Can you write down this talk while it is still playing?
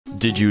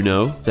Did you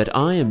know that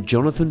I am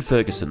Jonathan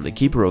Ferguson, the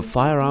keeper of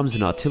firearms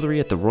and artillery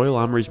at the Royal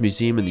Armouries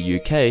Museum in the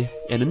UK,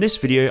 and in this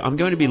video I'm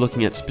going to be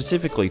looking at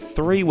specifically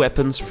 3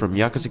 weapons from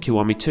Yakuza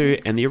Kiwami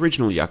 2 and the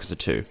original Yakuza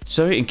 2.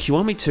 So in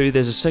Kiwami 2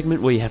 there's a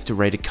segment where you have to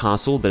raid a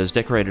castle that is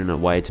decorated in a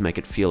way to make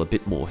it feel a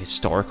bit more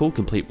historical,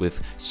 complete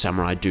with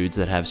samurai dudes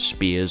that have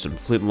spears and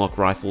flintlock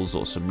rifles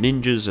or some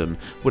ninjas and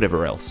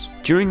whatever else.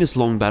 During this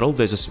long battle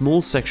there's a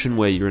small section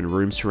where you're in a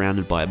room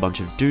surrounded by a bunch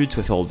of dudes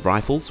with old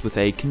rifles with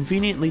a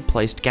conveniently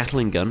placed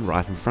Gatling gun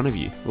right in front of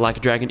you.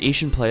 Like Dragon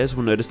Ishin players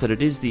will notice that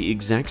it is the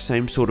exact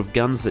same sort of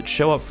guns that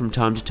show up from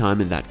time to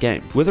time in that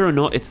game. Whether or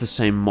not it's the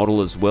same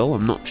model as well,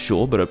 I'm not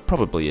sure, but it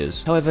probably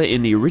is. However,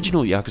 in the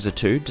original Yakuza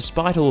 2,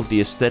 despite all of the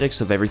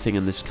aesthetics of everything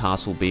in this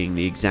castle being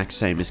the exact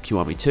same as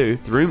Kiwami 2,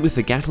 the room with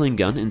the Gatling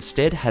gun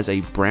instead has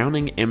a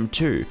Browning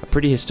M2, a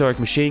pretty historic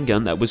machine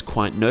gun that was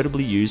quite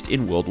notably used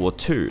in World War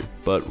II.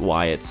 But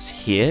why it's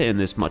here in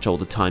this much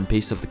older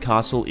timepiece of the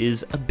castle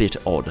is a bit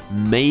odd.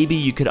 Maybe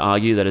you could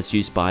argue that it's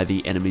used by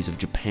the enemies of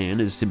Japan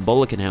is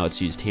symbolic in how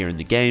it's used here in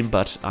the game,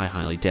 but I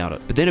highly doubt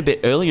it. But then a bit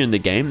earlier in the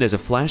game, there's a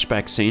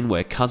flashback scene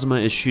where Kazuma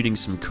is shooting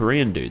some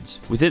Korean dudes.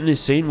 Within this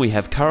scene, we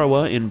have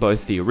Karawa in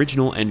both the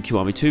original and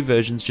Kiwami 2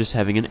 versions just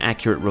having an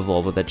accurate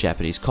revolver that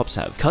Japanese cops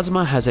have.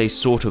 Kazuma has a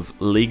sort of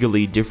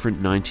legally different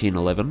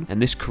 1911,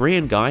 and this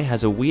Korean guy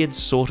has a weird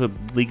sort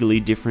of legally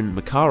different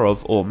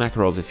Makarov, or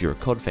Makarov if you're a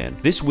COD fan.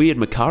 This weird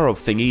Makarov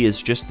thingy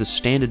is just the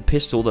standard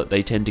pistol that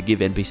they tend to give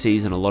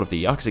NPCs in a lot of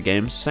the Yakuza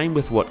games, same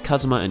with what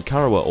Kazuma and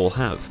Karawa all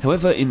have.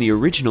 However, in the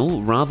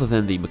original, rather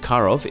than the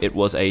Makarov, it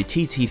was a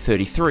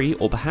TT-33,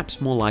 or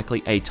perhaps more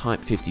likely a Type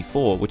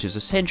 54, which is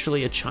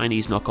essentially a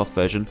Chinese knockoff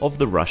version of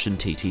the Russian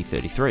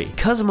TT-33.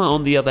 Kazuma,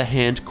 on the other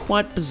hand,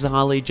 quite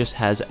bizarrely just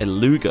has a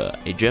Luger,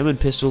 a German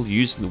pistol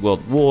used in the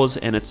World Wars,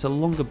 and it's a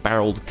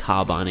longer-barreled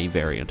carbine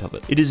variant of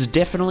it. It is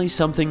definitely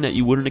something that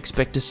you wouldn't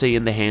expect to see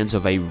in the hands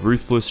of a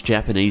ruthless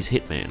Japanese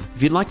hitman.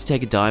 If you'd like to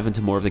take a dive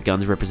into more of the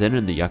guns represented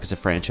in the Yakuza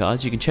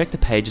franchise, you can check the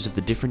pages of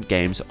the different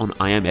games on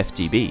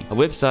imfdb, a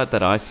website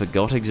that I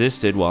forgot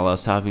existed while I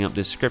was typing up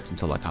this script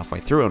until like halfway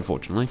through,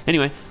 unfortunately.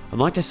 Anyway, I'd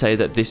like to say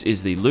that this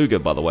is the Luger,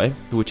 by the way,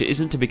 which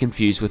isn't to be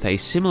confused with a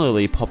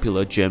similarly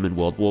popular German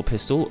World War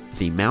pistol,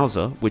 the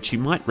Mauser, which you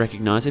might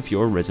recognize if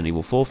you're a Resident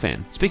Evil 4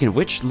 fan. Speaking of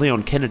which,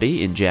 Leon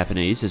Kennedy in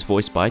Japanese is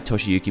voiced by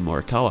Toshiyuki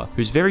Morikawa,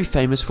 who's very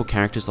famous for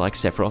characters like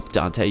Sephiroth,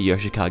 Dante,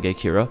 Yoshikage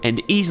Kira,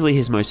 and easily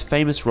his most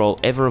famous role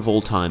ever of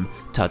all time,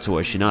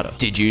 Tatsuo Shinada.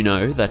 Did you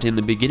know that in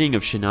the beginning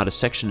of Shinada's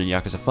section in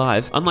Yakuza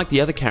 5, unlike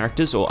the other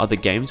characters or other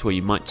games where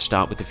you might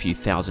start with a few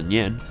thousand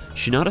yen,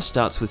 Shinada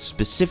starts with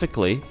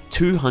specifically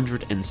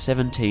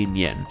 217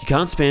 yen. You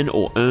can't spend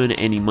or earn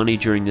any money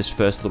during this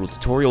first little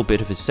tutorial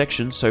bit of his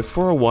section, so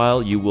for a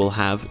while you will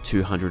have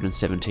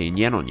 217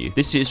 yen on you.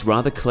 This is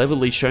rather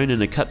cleverly shown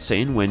in a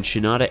cutscene when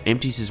Shinada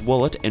empties his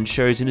wallet and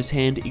shows in his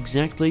hand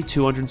exactly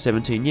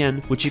 217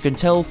 yen, which you can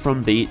tell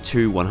from the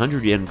 2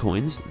 100 yen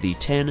coins, the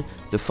 10,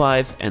 the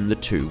 5, and the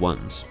 2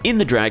 ones. In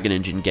the Dragon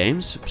Engine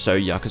games, so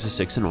Yakuza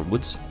 6 and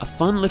onwards, a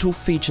fun little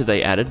feature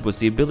they added was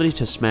the ability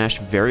to smash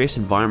various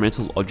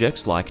environmental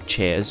objects like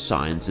chairs,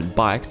 signs, and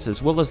bikes,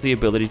 as well as the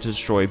ability to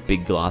destroy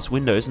big glass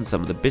windows in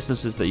some of the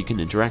businesses that you can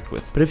interact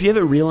with. But have you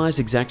ever realized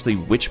exactly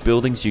which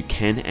buildings you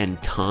can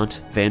and can't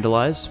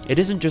vandalize? It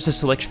isn't just a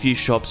select few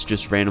shops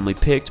just randomly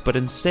picked, but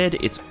instead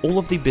it's all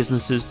of the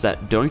businesses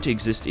that don't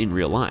exist in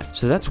real life.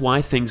 So that's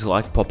why things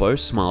like Popo,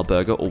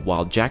 Smileburger, or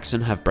Wild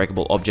Jackson have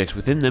breakable objects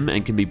within them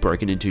and can be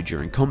broken into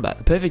during combat.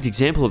 A perfect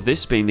example of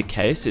this being the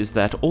case is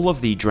that all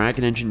of the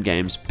Dragon Engine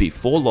games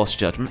before Lost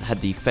Judgment had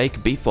the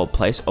fake beef-fob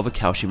place of a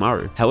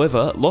Kaoshimaru.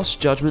 However,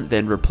 Lost Judgment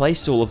then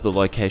replaced all of the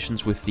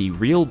locations with the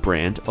real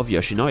brand of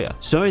Yoshinoya.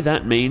 So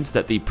that means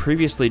that the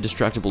previously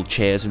destructible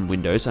chairs and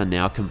windows are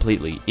now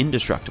completely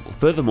indestructible.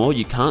 Furthermore,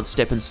 you can't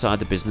step inside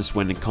the business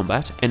when in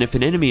combat, and if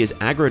an enemy is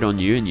aggroed on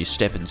you and you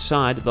step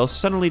inside, they'll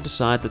suddenly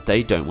decide that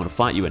they don't want to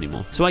fight you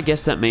anymore. So I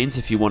guess that means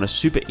if you want a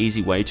super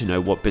easy way to know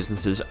what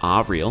businesses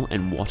are real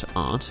and what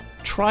aren't,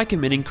 try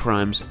committing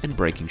crimes and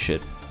breaking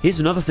shit. Here's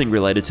another thing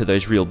related to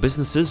those real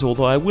businesses,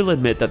 although I will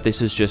admit that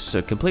this is just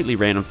a completely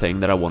random thing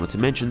that I wanted to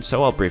mention,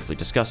 so I'll briefly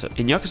discuss it.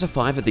 In Yakuza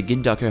 5 at the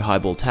Gindaku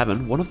Highball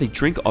Tavern, one of the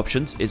drink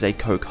options is a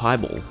Coke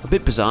Highball. A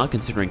bit bizarre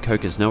considering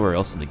Coke is nowhere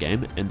else in the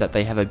game, and that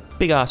they have a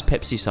big ass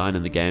Pepsi sign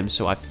in the game,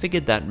 so I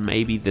figured that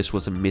maybe this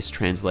was a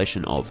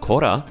mistranslation of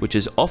Kora, which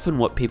is often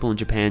what people in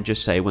Japan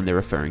just say when they're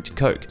referring to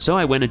Coke. So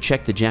I went and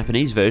checked the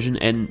Japanese version,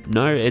 and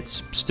no,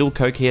 it's still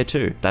Coke here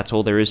too. That's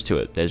all there is to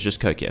it, there's just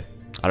Coke here.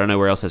 I don't know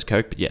where else has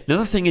Coke, but yeah.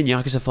 Another thing in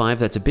Yakuza 5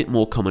 that's a bit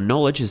more common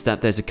knowledge is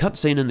that there's a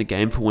cutscene in the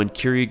game for when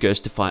Kiryu goes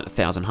to fight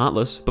 1000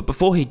 Heartless, but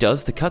before he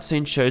does, the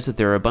cutscene shows that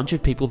there are a bunch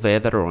of people there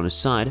that are on his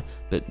side,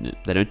 but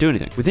they don't do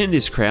anything. Within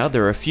this crowd,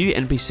 there are a few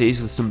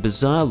NPCs with some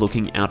bizarre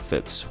looking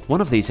outfits.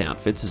 One of these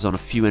outfits is on a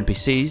few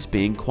NPCs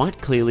being quite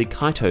clearly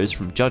Kaito's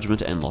from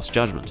Judgment and Lost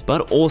Judgment,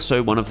 but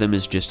also one of them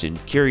is just in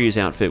Kiryu's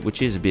outfit,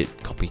 which is a bit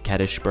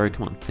copycatish, bro,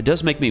 come on. It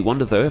does make me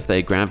wonder though if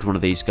they grabbed one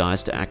of these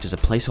guys to act as a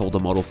placeholder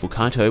model for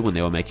Kaito when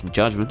they were making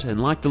Judgment and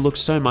liked the look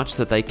so much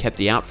that they kept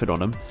the outfit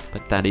on him,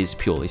 but that is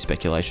purely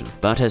speculation.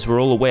 But as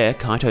we're all aware,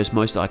 Kaito's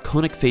most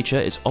iconic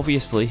feature is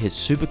obviously his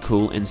super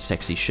cool and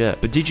sexy shirt.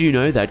 But did you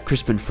know that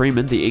Crispin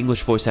Freeman, the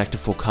English voice actor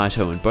for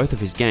Kaito in both of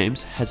his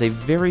games, has a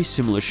very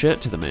similar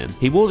shirt to the man?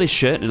 He wore this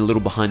shirt in a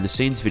little behind the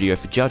scenes video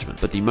for Judgment,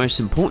 but the most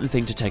important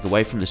thing to take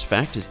away from this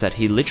fact is that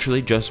he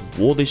literally just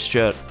wore this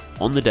shirt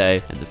on the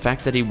day, and the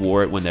fact that he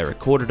wore it when they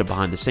recorded a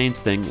behind the scenes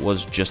thing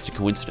was just a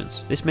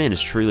coincidence. This man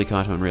is truly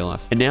Kaito in real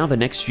life. And now the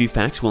next few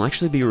facts will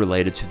actually be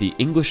related to the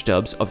English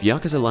dubs of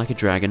Yakuza Like a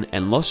Dragon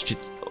and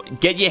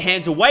Get your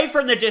hands away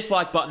from the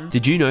dislike button!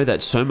 Did you know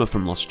that Soma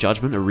from Lost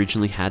Judgment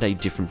originally had a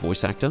different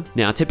voice actor?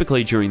 Now,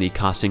 typically during the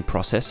casting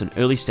process and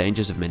early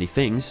stages of many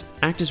things,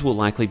 actors will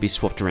likely be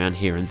swapped around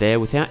here and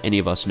there without any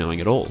of us knowing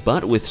at all.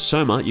 But with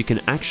Soma, you can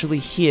actually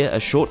hear a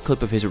short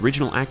clip of his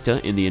original actor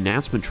in the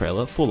announcement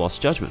trailer for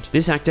Lost Judgment.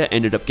 This actor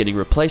ended up getting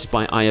replaced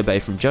by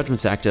Ayabe from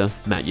Judgment's actor,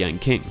 Matt Yang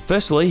King.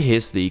 Firstly,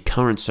 here's the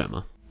current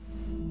Soma.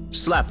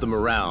 Slap them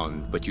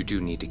around, but you do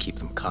need to keep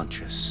them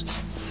conscious.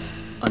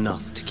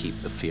 Enough to keep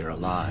the fear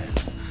alive.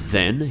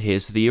 Then,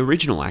 here's the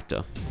original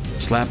actor.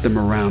 Slap them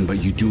around,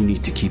 but you do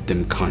need to keep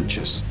them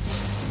conscious.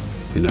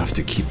 Enough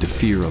to keep the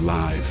fear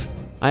alive.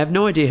 I have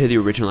no idea who the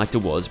original actor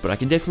was, but I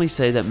can definitely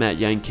say that Matt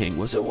Yang King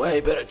was a way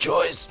better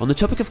choice. On the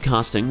topic of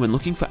casting, when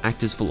looking for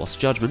actors for Lost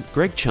Judgment,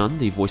 Greg Chun,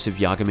 the voice of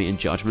Yagami in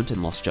Judgment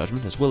and Lost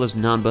Judgment, as well as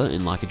Nanba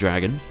in Like a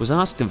Dragon, was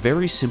asked a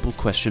very simple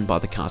question by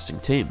the casting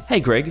team.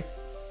 Hey Greg,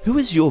 who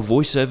is your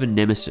voiceover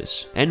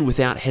nemesis? And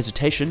without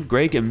hesitation,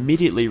 Greg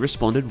immediately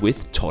responded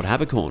with Todd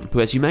Haberkorn, who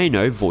as you may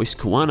know voiced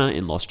Kuwana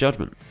in Lost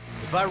Judgment.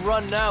 If I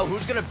run now,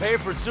 who's gonna pay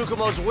for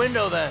Tsukumo's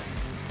window then?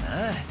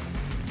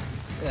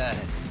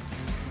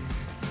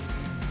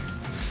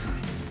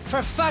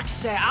 For fuck's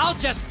sake, I'll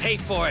just pay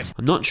for it!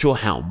 I'm not sure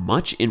how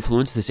much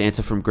influence this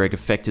answer from Greg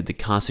affected the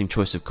casting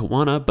choice of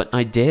Kuwana, but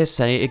I dare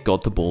say it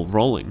got the ball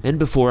rolling. And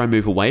before I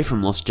move away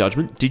from Lost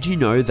Judgment, did you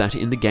know that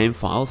in the game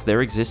files there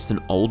exists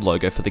an old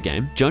logo for the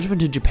game?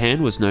 Judgment in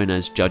Japan was known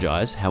as Judge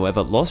Eyes,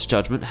 however Lost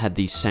Judgment had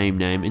the same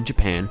name in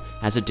Japan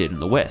as it did in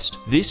the West.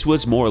 This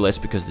was more or less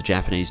because the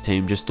Japanese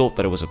team just thought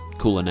that it was a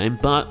cooler name,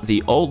 but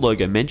the old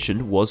logo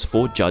mentioned was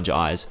for Judge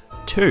Eyes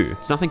 2.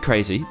 It's nothing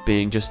crazy,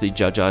 being just the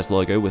Judge Eyes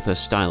logo with a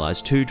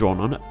stylized 2 drawn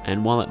on it,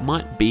 and while it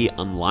might be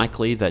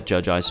unlikely that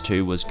Judge Eyes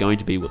 2 was going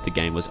to be what the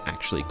game was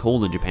actually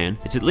called in Japan,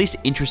 it's at least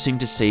interesting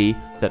to see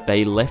that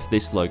they left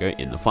this logo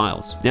in the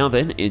files. Now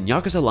then, in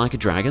Yakuza Like a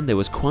Dragon, there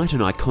was quite an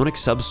iconic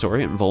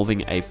sub-story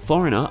involving a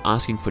foreigner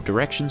asking for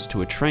directions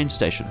to a train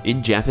station.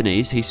 In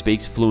Japanese, he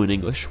speaks fluent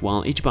English,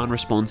 while Ichiban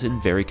responds in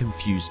very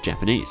confused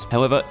Japanese.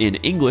 However, in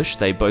English,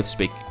 they both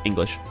speak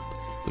English,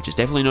 which is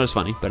definitely not as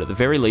funny, but at the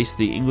very least,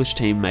 the English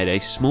team made a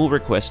small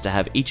request to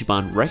have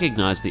Ichiban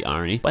recognize the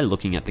irony by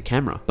looking at the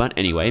camera. But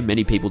anyway,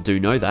 many people do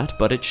know that,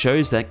 but it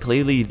shows that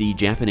clearly the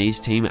Japanese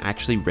team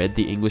actually read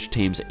the English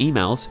team's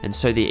emails, and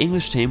so the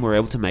English team were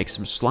able to make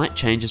some slight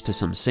changes to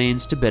some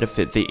scenes to better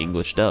fit the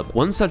English dub.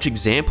 One such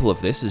example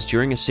of this is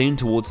during a scene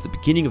towards the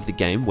beginning of the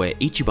game where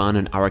Ichiban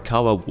and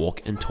Arakawa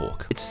walk and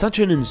talk. It's such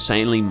an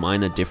insanely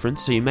minor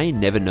difference, so you may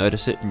never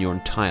notice it in your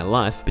entire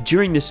life, but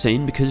during this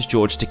scene, because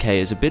George Takei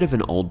is a bit of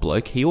an old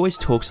bloke, he always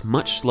talks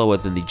much slower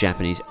than the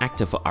Japanese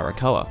actor for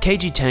Arakawa.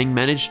 Keiji Tang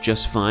managed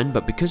just fine,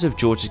 but because of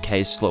George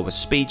Takei's slower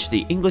speech,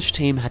 the English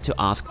team had to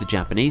ask the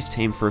Japanese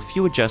team for a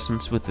few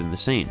adjustments within the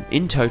scene.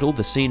 In total,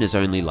 the scene is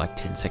only like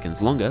 10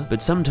 seconds longer,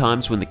 but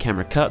sometimes when the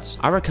camera cuts,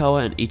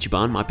 Arakawa and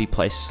Ichiban might be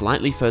placed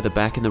slightly further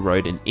back in the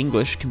road in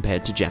English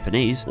compared to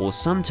Japanese, or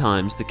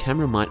sometimes the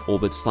camera might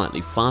orbit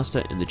slightly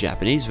faster in the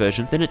Japanese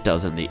version than it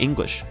does in the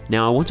English.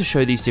 Now, I want to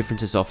show these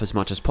differences off as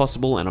much as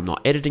possible, and I'm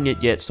not editing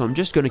it yet, so I'm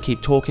just going to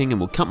keep talking and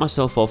will cut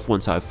myself off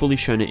once I've fully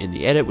shown it in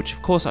the edit, which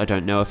of course I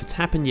don't know if it's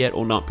happened yet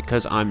or not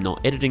because I'm not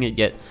editing it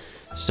yet.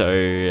 So,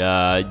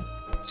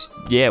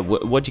 yeah,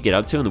 what'd you get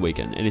up to on the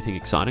weekend? Anything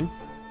exciting?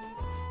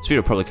 This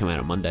video will probably come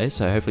out on Monday,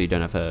 so hopefully you don't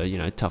have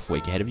a, tough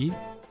week ahead of you.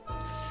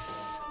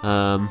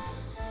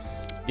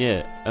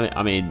 Yeah,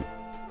 I mean,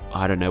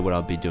 I don't know what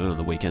I'll be doing on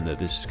the weekend that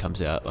this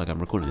comes out. Like, I'm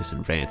recording this in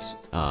advance.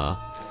 Yeah,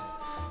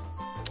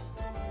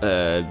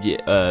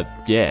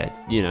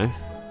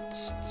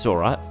 it's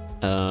alright.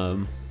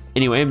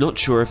 Anyway, I'm not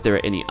sure if there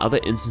are any other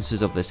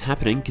instances of this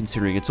happening,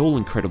 considering it's all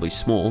incredibly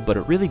small, but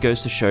it really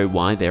goes to show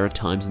why there are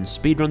times in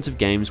speedruns of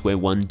games where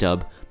one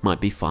dub might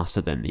be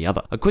faster than the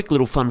other. A quick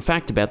little fun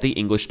fact about the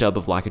English dub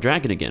of Like a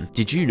Dragon again.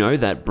 Did you know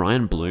that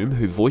Brian Bloom,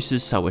 who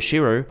voices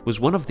Sawashiro, was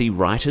one of the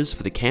writers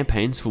for the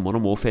campaigns for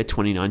Modern Warfare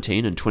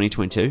 2019 and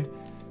 2022?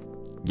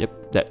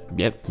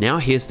 Yep. Now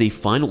here's the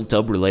final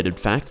dub related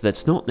fact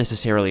that's not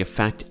necessarily a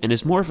fact and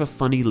is more of a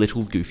funny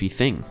little goofy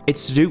thing.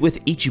 It's to do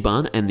with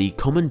Ichiban and the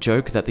common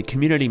joke that the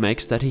community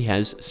makes that he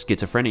has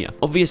schizophrenia.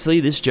 Obviously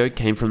this joke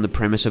came from the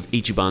premise of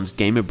Ichiban's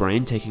gamer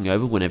brain taking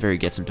over whenever he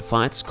gets into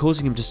fights,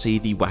 causing him to see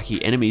the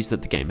wacky enemies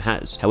that the game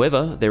has.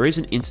 However, there is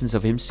an instance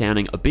of him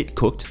sounding a bit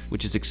cooked,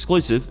 which is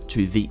exclusive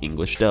to the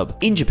English dub.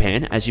 In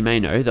Japan, as you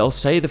may know, they'll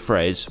say the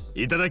phrase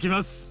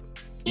 "itadakimasu"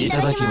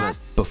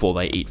 before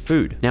they eat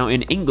food. Now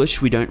in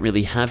English we don't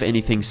really have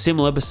anything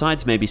similar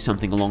besides maybe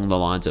something along the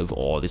lines of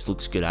 "oh, this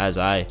looks good as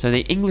I." So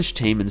the English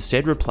team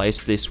instead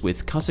replaced this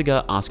with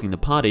Kasuga asking the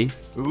party,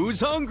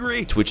 "Who's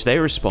hungry?" to which they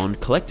respond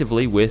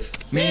collectively with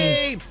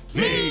 "me."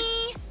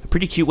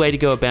 Pretty cute way to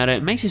go about it.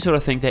 It makes you sort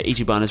of think that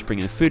Ichiban is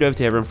bringing the food over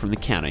to everyone from the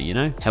counter, you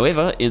know?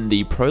 However, in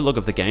the prologue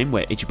of the game,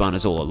 where Ichiban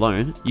is all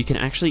alone, you can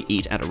actually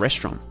eat at a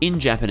restaurant.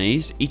 In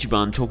Japanese,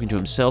 Ichiban talking to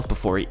himself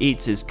before he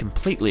eats is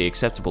completely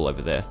acceptable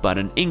over there. But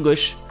in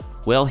English,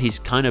 well, he's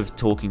kind of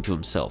talking to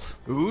himself.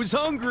 Who's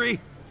hungry?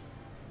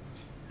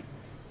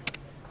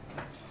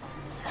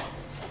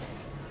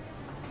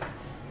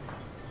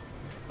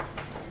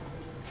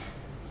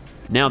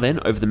 Now then,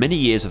 over the many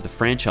years of the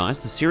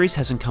franchise, the series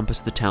has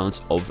encompassed the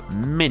talents of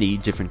many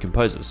different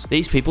composers.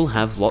 These people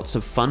have lots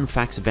of fun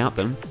facts about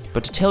them,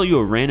 but to tell you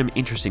a random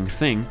interesting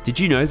thing, did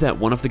you know that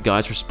one of the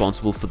guys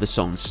responsible for the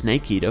song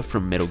Snake Eater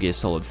from Metal Gear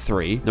Solid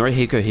 3,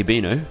 Norihiko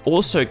Hibino,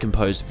 also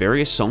composed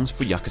various songs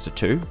for Yakuza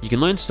 2? You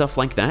can learn stuff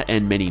like that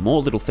and many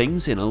more little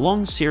things in a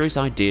long series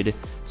I did,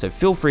 so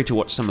feel free to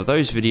watch some of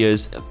those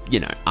videos,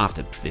 you know,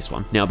 after this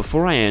one. Now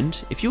before I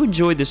end, if you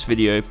enjoyed this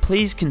video,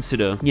 please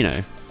consider, you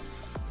know,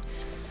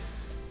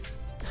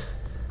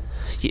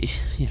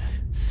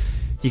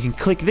 you can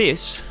click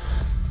this.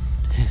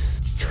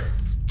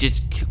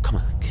 Just come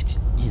on,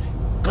 you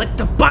know, click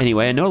the button.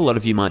 Anyway, I know a lot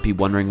of you might be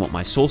wondering what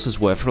my sources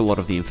were for a lot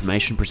of the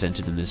information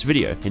presented in this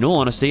video. In all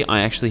honesty,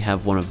 I actually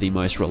have one of the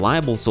most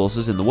reliable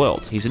sources in the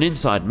world. He's an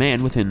inside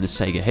man within the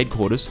SEGA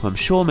headquarters, who I'm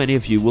sure many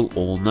of you will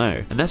all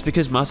know. And that's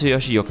because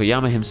Masayoshi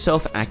Yokoyama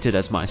himself acted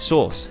as my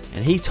source,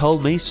 and he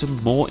told me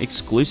some more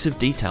exclusive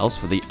details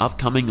for the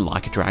upcoming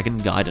Like a Dragon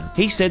Gaiden.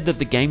 He said that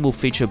the game will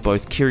feature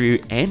both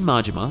Kiryu and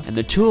Majima, and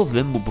the two of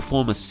them will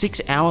perform a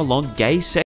 6-hour-long gay sex